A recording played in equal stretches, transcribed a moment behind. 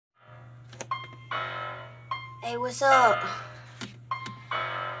Hey, what's up?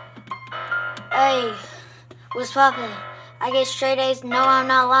 Hey, what's poppin'? I get straight A's, no, I'm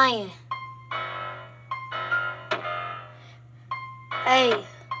not lying. Hey,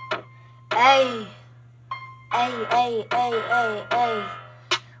 hey, hey.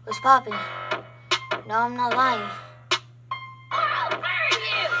 What's poppin'? No, I'm not lying.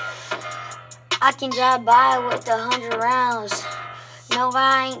 I can drive by with 100 rounds. No,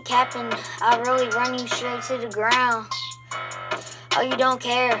 I ain't capping. I really run you straight to the ground. Oh, you don't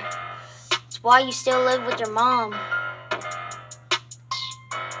care. It's why you still live with your mom.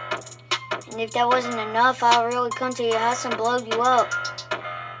 And if that wasn't enough, I'll really come to your house and blow you up.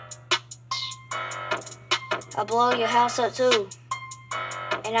 I'll blow your house up too.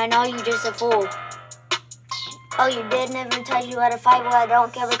 And I know you just a fool. Oh, your dad never taught you how to fight? Well, I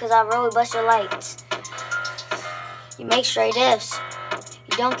don't care because I really bust your lights. You make straight F's.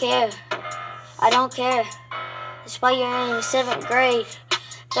 You don't care. I don't care. That's why you're in the 7th grade.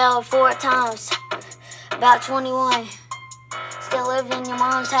 Fell 4 times. About 21. Still living in your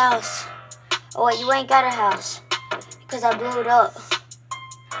mom's house. Oh wait, you ain't got a house. Because I blew it up.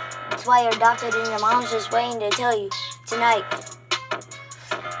 That's why you're adopted and your mom's just waiting to tell you tonight.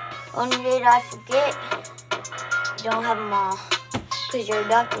 Only did I forget, you don't have a mom. Because you're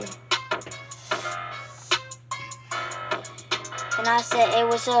adopted. And I said, hey,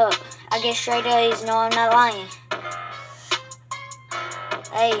 what's up? I get straight A's, no, I'm not lying.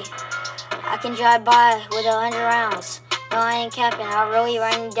 Hey, I can drive by with 100 rounds. No, I ain't capping. I'll really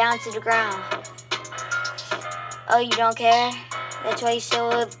run you down to the ground. Oh, you don't care? That's why you still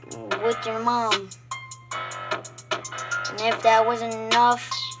live with your mom. And if that wasn't enough,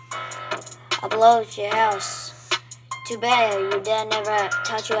 I'll blow up your house. Too bad your dad never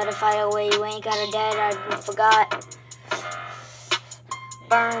taught you how to fight away. You ain't got a dad, I forgot.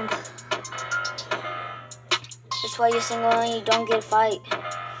 Burned. That's why you're single and you don't get a fight.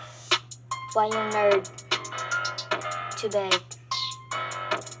 That's why you're a nerd. Too bad.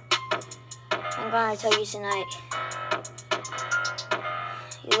 I'm gonna tell you tonight.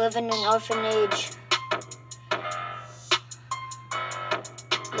 You live in an orphanage.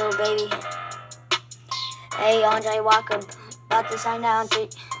 Little baby. Hey, Andre Walker, about to sign down 3,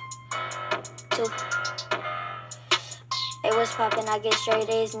 2. Hey, what's poppin'? I get straight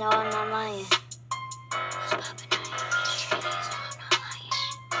A's, no, I'm not lying. What's poppin'? I get straight A's, no, I'm not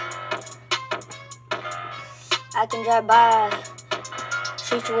lying. I can drive by,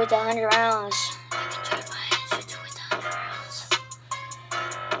 shoot you with 100 rounds. I can drive by and shoot you with 100 rounds.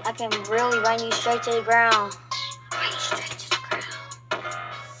 I can really run you straight to the ground. Run you straight to the ground.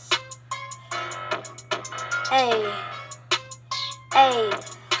 Hey, hey.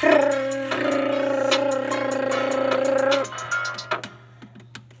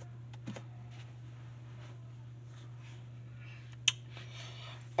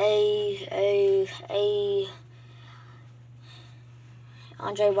 Hey.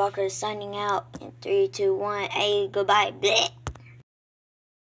 Andre Walker is signing out in 3, 2, 1. Hey, goodbye. Bleh.